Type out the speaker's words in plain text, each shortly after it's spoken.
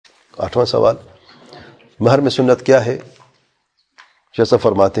8واں سوال، مہر میں سنت کیا ہے؟ جیسا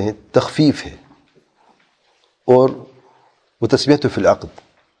فرماتے ہیں تخفیف ہے، اور وہ تسمیت فی العقد،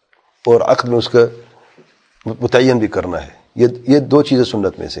 اور عقد میں اس کا متعین بھی کرنا ہے. یہ دو چیزیں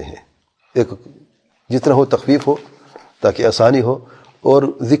سنت میں سے ہیں. ایک جتنا ہو تخفیف ہو تاکہ آسانی ہو، اور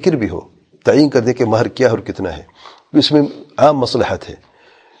ذکر بھی ہو، تعین کر دیں کہ مہر کیا ہے اور کتنا ہے. اس میں عام مصلحت ہے.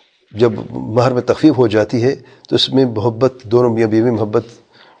 جب مہر میں تخفیف ہو جاتی ہے تو اس میں محبت، دونوں میاں بیوی محبت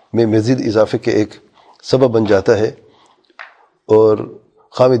میں مزید اضافے کے ایک سبب بن جاتا ہے، اور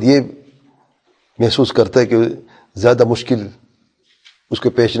خامد یہ محسوس کرتا ہے کہ زیادہ مشکل اس کے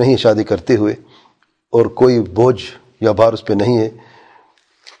پیش نہیں ہے شادی کرتے ہوئے، اور کوئی بوجھ یا بار اس پہ نہیں ہے.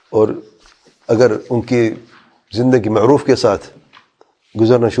 اور اگر ان کی زندگی معروف کے ساتھ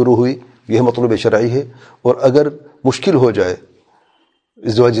گزرنا شروع ہوئی، یہ مطلوب شرعی ہے. اور اگر مشکل ہو جائے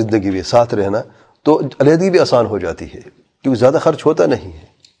ازدواج زندگی میں ساتھ رہنا تو علیحدگی بھی آسان ہو جاتی ہے، کیونکہ زیادہ خرچ ہوتا نہیں ہے.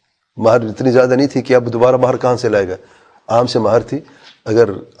 مہر اتنی زیادہ نہیں تھی کہ اب دوبارہ مہر کہاں سے لائے گا، عام سے مہر تھی. اگر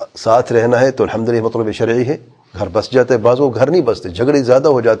ساتھ رہنا ہے تو الحمدللہ مطلب شرعی ہے، گھر بس جاتا ہے. بعض وہ گھر نہیں بستے، جھگڑے زیادہ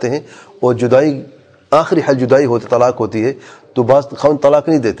ہو جاتے ہیں، اور جدائی آخری حل جدائی ہوتی، طلاق ہوتی ہے. تو بعض خاوند طلاق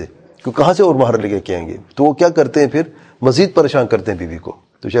نہیں دیتے کہ کہاں سے اور مہر لے کے آئیں گے، تو وہ کیا کرتے ہیں پھر مزید پریشان کرتے ہیں بیوی کو.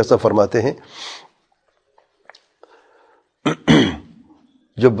 تو شیخ صاحب فرماتے ہیں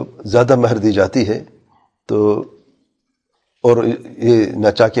جب زیادہ مہر دی جاتی ہے تو اور یہ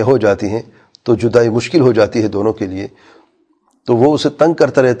ناچاکیاں ہو جاتی ہیں تو جدائی مشکل ہو جاتی ہے دونوں کے لیے. تو وہ اسے تنگ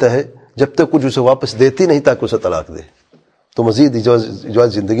کرتا رہتا ہے جب تک کچھ اسے واپس دیتی نہیں تاکہ اسے طلاق دے. تو مزید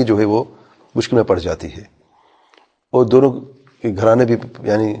ازدواج زندگی جو ہے وہ مشکل میں پڑ جاتی ہے، اور دونوں کے گھرانے بھی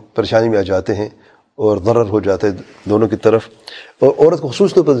یعنی پریشانی میں آ جاتے ہیں، اور ضرر ہو جاتا ہے دونوں کی طرف. اور عورت کو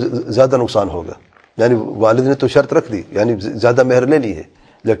خصوص طور پر زیادہ نقصان ہوگا. یعنی والد نے تو شرط رکھ دی، یعنی زیادہ مہر لے لی ہے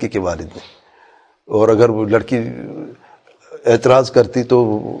لڑکی کے والد نے، اور اگر وہ لڑکی اعتراض کرتی تو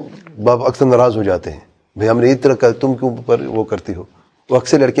باپ اکثر ناراض ہو جاتے ہیں، بھئی ہم نے اس طرح کا تم کیوں پر وہ کرتی ہو. وہ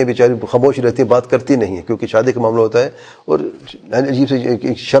اکثر لڑکیاں بیچاری خاموش رہتی ہیں، بات کرتی نہیں ہیں، کیونکہ شادی کا معاملہ ہوتا ہے اور عجیب سے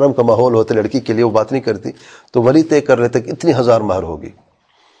ایک شرم کا ماحول ہوتا ہے لڑکی کے لیے، وہ بات نہیں کرتی. تو ولی طے کر لیتا کہ اتنی ہزار مہر ہوگی.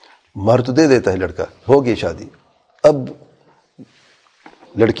 مہر تو دے دیتا ہے لڑکا، ہوگی شادی. اب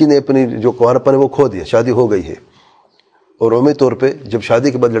لڑکی نے اپنی جو کنوارپن ہے وہ کھو دیا، شادی ہو گئی ہے، اور عمومی طور پہ جب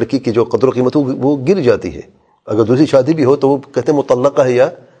شادی کے بعد لڑکی کی جو قدر و قیمت ہو وہ گر جاتی ہے. اگر دوسری شادی بھی ہو تو وہ کہتے ہیں مطلقہ ہے یا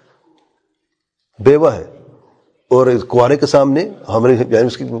بیوہ ہے، اور کنوارے کے سامنے ہمارے یعنی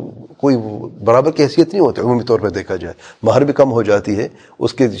اس کی کوئی برابر کی حیثیت نہیں ہوتی. عمومی طور پہ دیکھا جائے مہر بھی کم ہو جاتی ہے،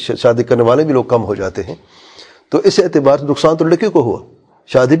 اس کے شادی کرنے والے بھی لوگ کم ہو جاتے ہیں. تو اس اعتبار سے نقصان تو لڑکی کو ہوا،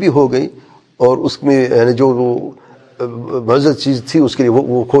 شادی بھی ہو گئی، اور اس میں یعنی جو معزز چیز تھی اس کے لیے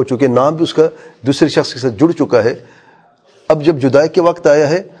وہ کھو چکے، نام بھی اس کا دوسرے شخص کے ساتھ جڑ چکا ہے. اب جب جدائی کے وقت آیا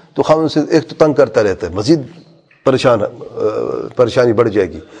ہے تو خاوند سے ایک تو تنگ کرتا رہتا ہے، مزید پریشانی بڑھ جائے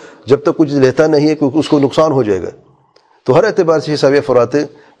گی جب تک کچھ لیتا نہیں ہے، کیونکہ اس کو نقصان ہو جائے گا. تو ہر اعتبار سے یہ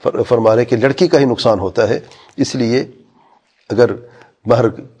فرما رہے کہ لڑکی کا ہی نقصان ہوتا ہے. اس لیے اگر مہر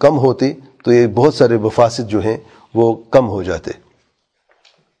کم ہوتی تو یہ بہت سارے مفاسد جو ہیں وہ کم ہو جاتے.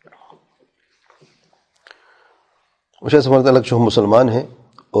 مجھے سمجھتا ہے کہ ہم مسلمان ہیں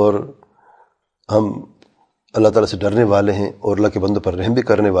اور ہم اللہ تعالیٰ سے ڈرنے والے ہیں اور اللہ کے بندوں پر رحم بھی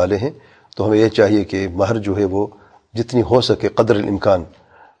کرنے والے ہیں، تو ہمیں یہ چاہیے کہ مہر جو ہے وہ جتنی ہو سکے قدر الامکان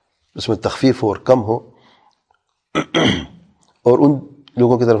اس میں تخفیف ہو اور کم ہو. اور ان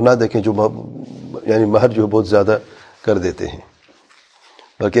لوگوں کی طرف نہ دیکھیں جو یعنی مہر جو ہے بہت زیادہ کر دیتے ہیں،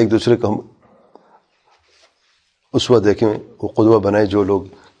 بلکہ ایک دوسرے کو ہم اسوہ دیکھیں، وہ قدوہ بنائیں جو لوگ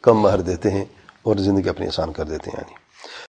کم مہر دیتے ہیں اور زندگی اپنی آسان کر دیتے ہیں. یعنی